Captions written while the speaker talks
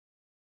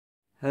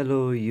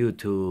Hello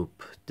YouTube,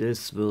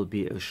 this will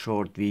be a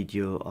short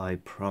video, I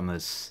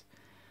promise.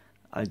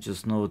 I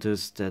just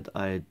noticed that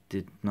I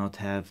did not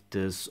have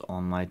this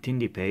on my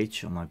Tindie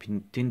page, on my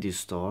Tindie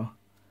store.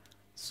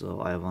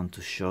 So I want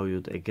to show you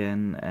it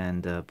again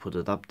and put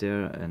it up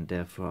there, and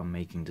therefore I'm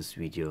making this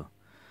video.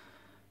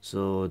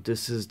 So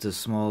this is the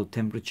small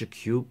temperature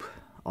cube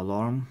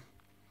alarm.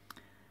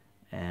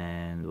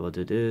 And what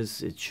it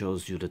is, it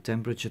shows you the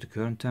temperature, the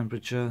current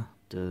temperature,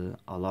 the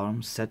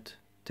alarm set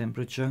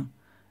temperature,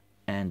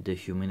 and the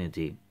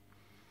humidity.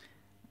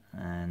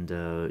 And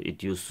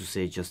it used to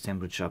say just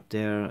temperature up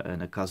there,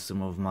 and a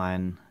customer of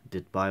mine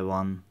did buy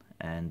one,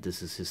 and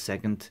this is his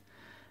second,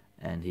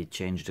 and he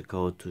changed the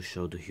code to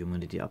show the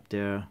humidity up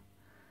there,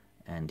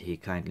 and he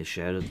kindly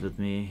shared it with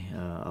me.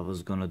 I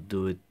was gonna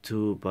do it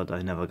too, but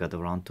I never got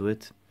around to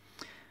it.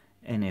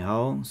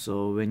 Anyhow,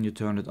 so when you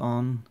turn it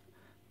on,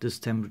 this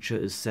temperature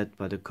is set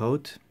by the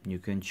code. You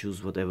can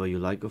choose whatever you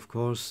like, of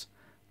course.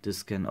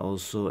 This can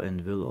also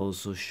and will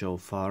also show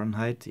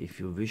Fahrenheit if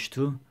you wish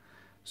to.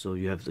 So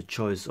you have the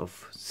choice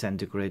of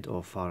centigrade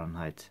or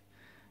Fahrenheit.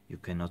 You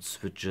cannot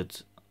switch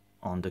it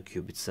on the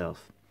cube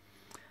itself.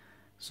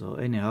 So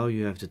anyhow,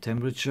 you have the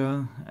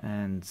temperature,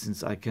 and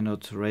since I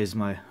cannot raise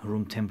my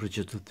room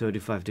temperature to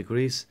 35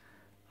 degrees,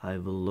 I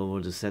will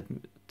lower the set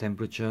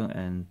temperature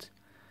and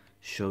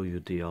show you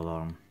the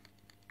alarm.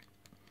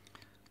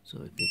 So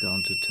if you go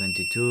into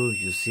 22,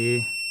 you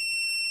see,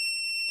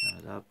 turn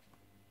it up.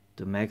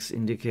 The max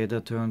indicator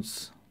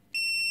turns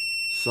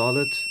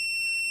solid,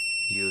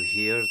 you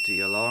hear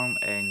the alarm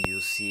and you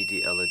see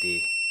the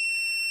LED.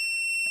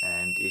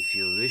 And if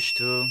you wish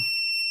to,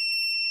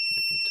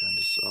 let me turn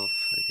this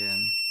off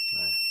again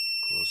by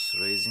of course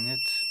raising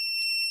it.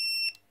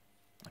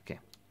 Okay,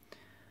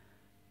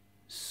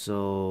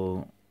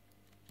 so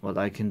what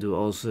I can do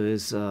also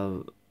is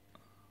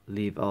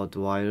leave out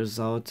wires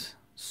out,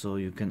 so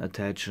you can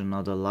attach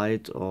another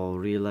light or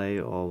relay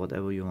or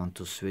whatever you want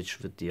to switch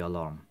with the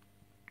alarm.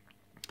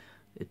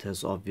 It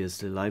has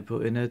obviously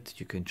LiPo in it.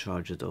 You can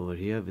charge it over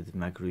here with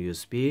micro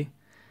USB,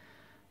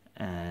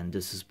 and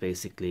this is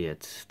basically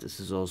it. This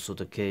is also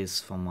the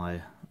case for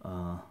my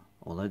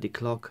OLED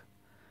clock,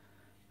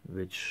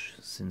 which,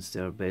 since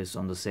they're based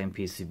on the same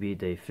PCB,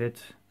 they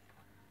fit,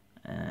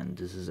 and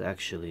this is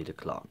actually the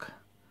clock.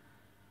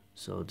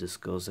 So this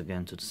goes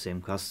again to the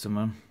same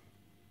customer.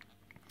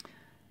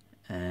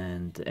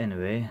 And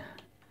anyway,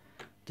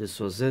 this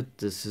was it.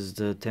 This is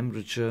the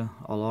temperature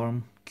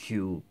alarm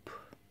cube.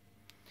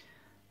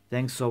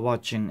 Thanks for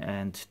watching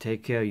and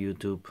take care,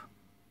 YouTube.